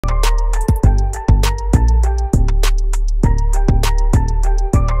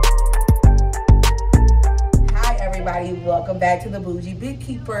back to the Boujee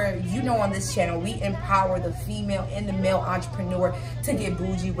Bookkeeper. You know, on this channel, we empower the female and the male entrepreneur to get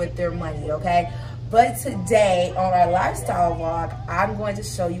bougie with their money, okay? But today on our lifestyle vlog, I'm going to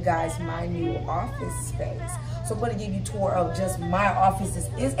show you guys my new office space. So I'm going to give you a tour of just my office. This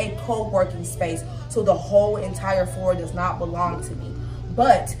is a co-working space, so the whole entire floor does not belong to me.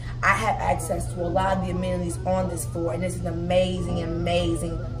 But I have access to a lot of the amenities on this floor, and it's an amazing,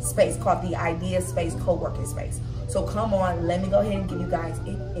 amazing space called the Idea Space Co-working Space. So come on, let me go ahead and give you guys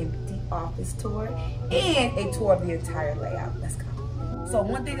an empty office tour and a tour of the entire layout. Let's go. So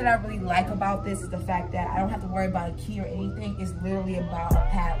one thing that I really like about this is the fact that I don't have to worry about a key or anything. It's literally about a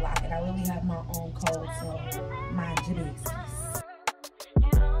padlock, and I really have my own code, so mind your business.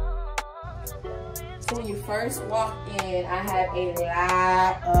 So when you first walk in, I have a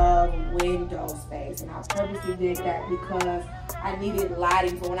lot of window space, and I purposely did that because I needed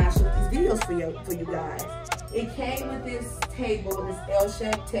lighting for when I shoot these videos for you guys. It came with this table, this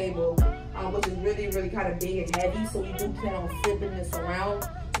L-shaped table, which is really, really kind of big and heavy. So we do plan on flipping this around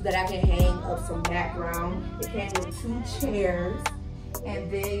so that I can hang up some background. It came with 2 chairs,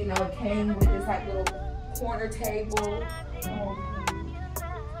 and then, you know, it came with this like little corner table. It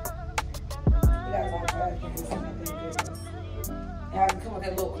has to come with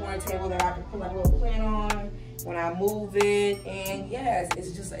that little corner table that I can put my little plant on when I move it. And yes,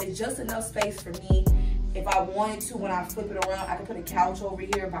 it's just enough space for me. If I wanted to, when I flip it around, I can put a couch over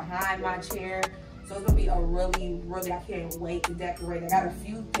here behind my chair. So it's gonna be a really, really, I can't wait to decorate. I got a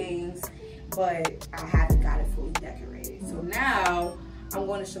few things, but I haven't got it fully decorated. So now I'm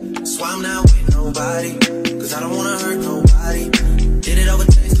going to show you. So I'm not with nobody, cause I don't wanna hurt nobody. Did it over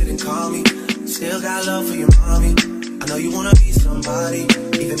text, didn't call me. Still got love for your mommy. I know you wanna be somebody,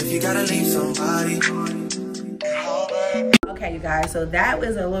 even if you gotta leave somebody. Okay, you guys, so that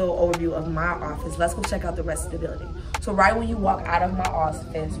was a little overview of my office. Let's go check out the rest of the building. So right when you walk out of my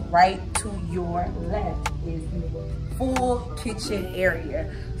office, right to your left is the full kitchen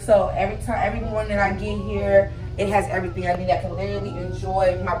area. So every morning I get here, it has everything I need. I can literally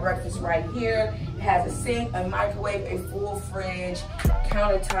enjoy my breakfast right here. It has a sink, a microwave, a full fridge,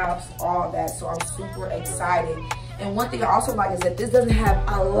 countertops, all that. So I'm super excited. And one thing I also like is that this doesn't have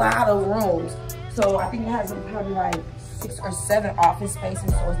a lot of rooms. So I think it has probably like 6 or 7 office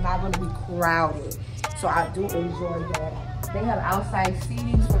spaces, so it's not going to be crowded. So I do enjoy that. They have outside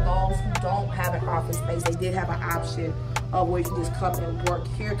seatings for those who don't have an office space. They did have an option of where you can just come and work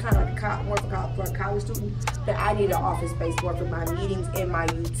here, kind of like more for a college student. But I need an office space to work with my meetings and my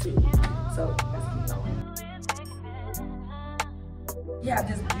YouTube. So let's keep going. You have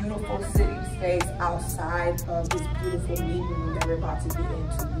this beautiful sitting space outside of this beautiful meeting room that we're about to get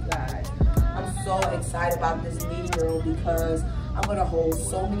into, you guys. I'm so excited about this meeting room because I'm going to hold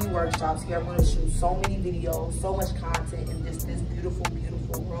so many workshops here. I'm going to shoot so many videos, so much content in this beautiful,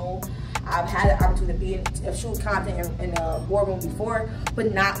 beautiful room. I've had the opportunity to shoot content in a boardroom before,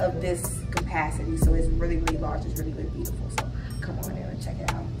 but not of this capacity. So it's really, really large. It's really, really beautiful. So come on in and check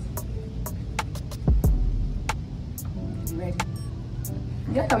it out. You ready?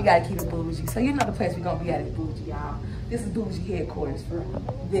 Y'all know we gotta keep it bougie. So you know the place we're gonna be at is bougie, y'all. This is bougie headquarters for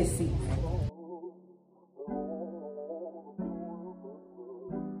this season.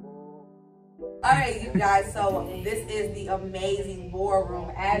 Alright, you guys, so this is the amazing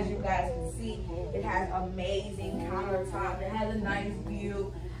boardroom. As you guys can see, it has amazing countertop. It has a nice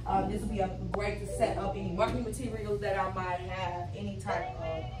view. This will be great to set up any marketing materials that I might have, any type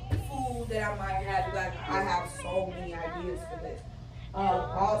of food that I might have. You guys, I have so many ideas for this.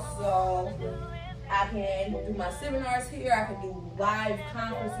 Also, I can do my seminars here. I can do live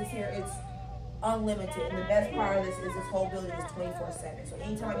conferences here. It's unlimited. And the best part of this is this whole building is 24/7. So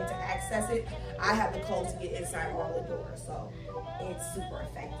anytime I need to access it, I have the code to get inside all the doors. So it's super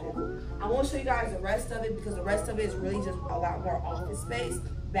effective. I won't show you guys the rest of it because the rest of it is really just a lot more office space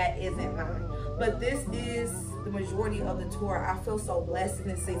that isn't mine. But this is the majority of the tour. I feel so blessed in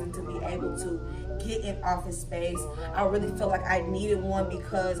this season to be able to get an office space. I really feel like I needed one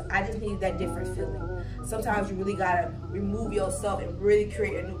because I just needed that different feeling. Sometimes you really gotta remove yourself and really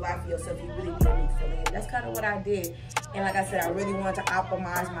create a new life for yourself. You really need a new feeling. And that's kind of what I did. And like I said, I really wanted to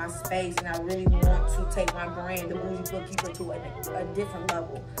optimize my space, and I really want to take my brand, the Boujee Bookkeeper, to a different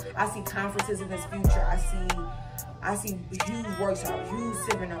level. I see conferences in this future. I see huge workshops, huge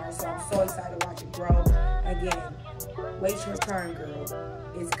seminars, so I'm so excited to watch it grow. Again, wait your turn, girl.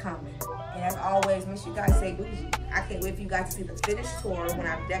 It's coming. And as always, make sure you guys say bougie. I can't wait for you guys to see the finished tour when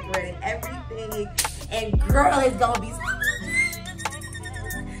I've decorated everything. And girl, it's gonna be so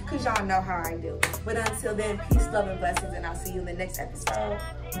because y'all know how I do. But until then, peace, love, and blessings, and I'll see you in the next episode.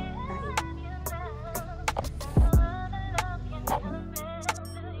 Bye.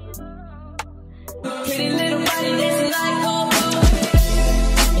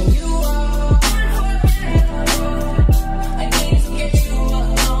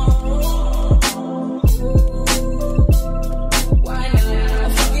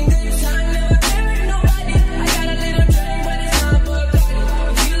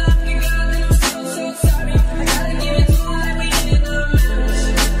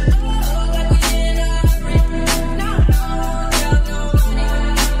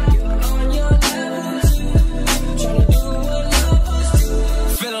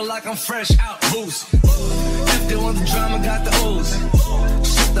 like I'm fresh out boost. If they want the drama, got the ooze.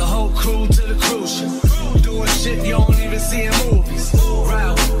 Ship the whole crew to the cruise ship. Doing shit you don't even see in movies.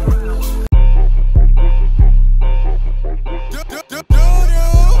 Ride with